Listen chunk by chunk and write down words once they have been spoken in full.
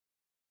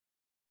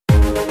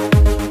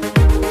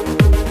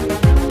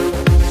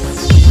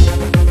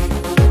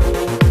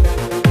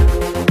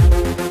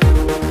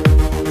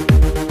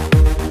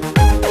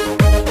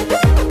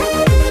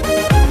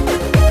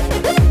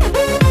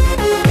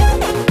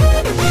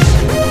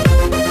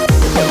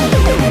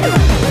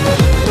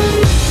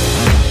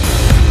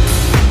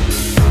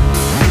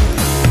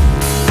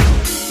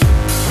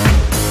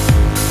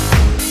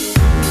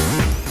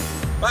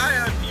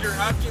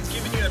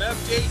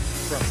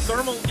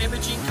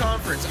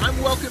I'm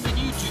welcoming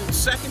you June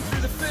 2nd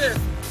through the 5th,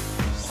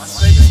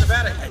 Las Vegas,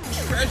 Nevada at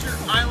Treasure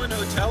Island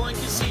Hotel and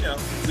Casino.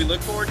 We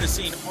look forward to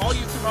seeing all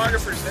you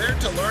thermographers there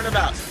to learn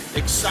about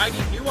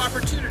exciting new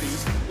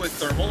opportunities with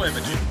thermal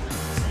imaging.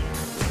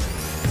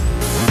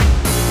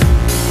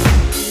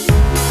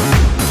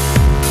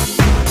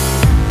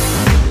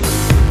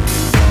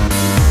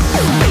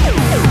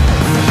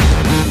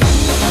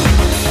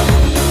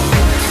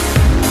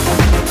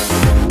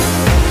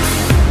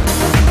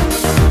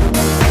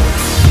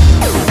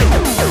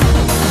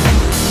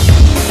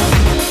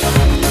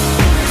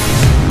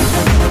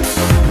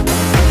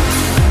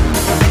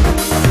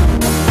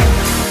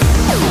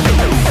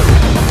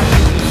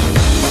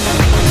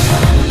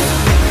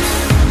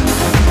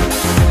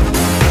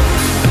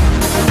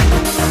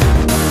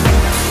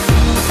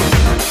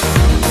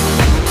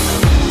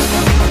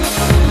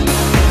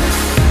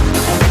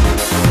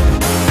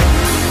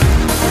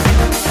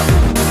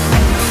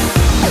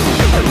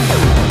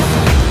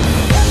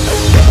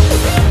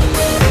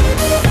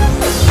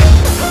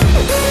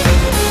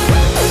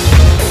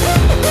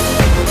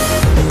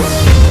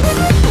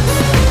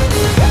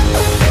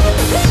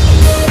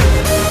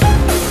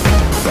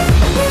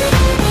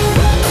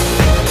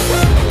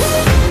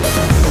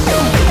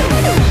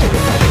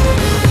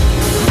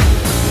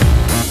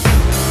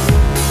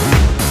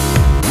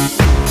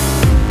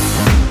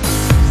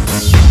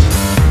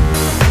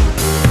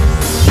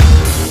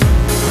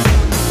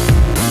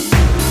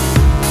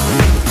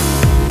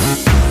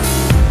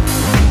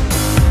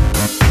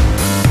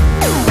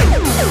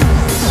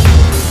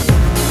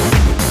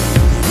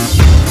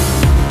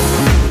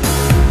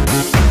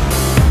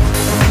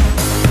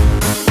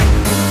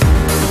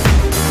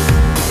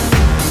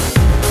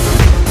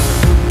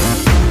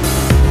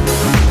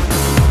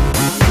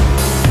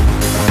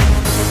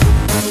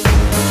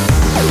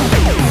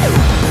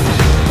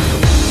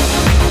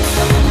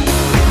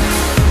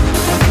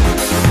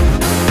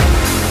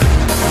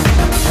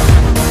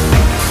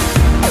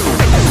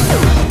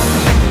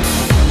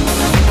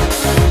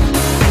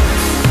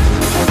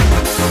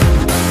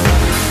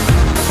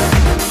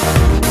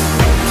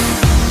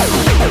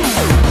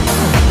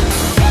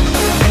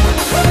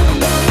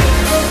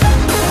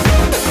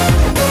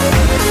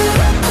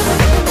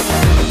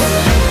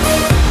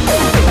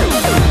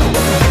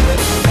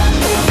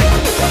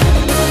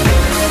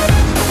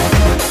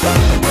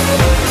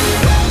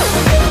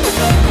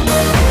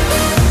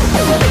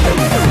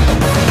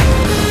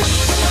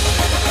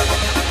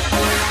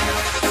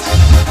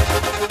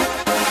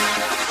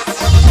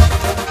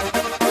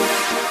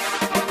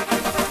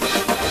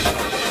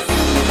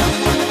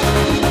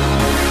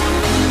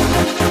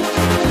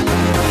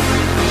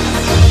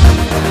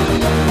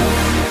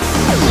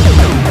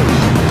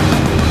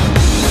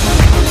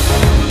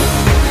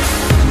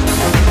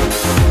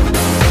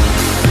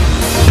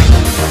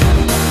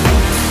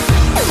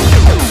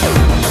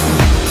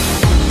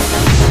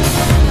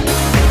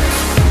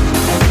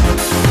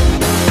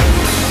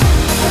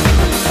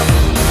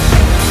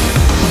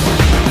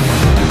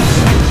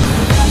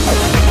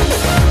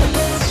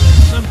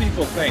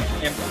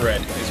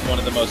 Infrared is one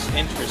of the most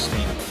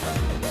interesting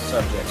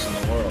subjects in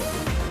the world.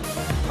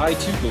 I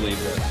too believe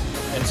this,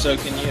 and so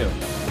can you,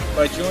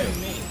 by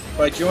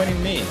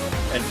joining me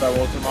and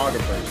fellow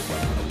thermographers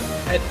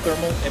at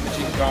Thermal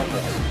Imaging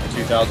Conference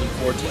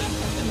 2014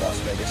 in Las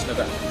Vegas,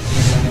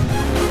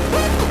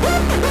 Nevada.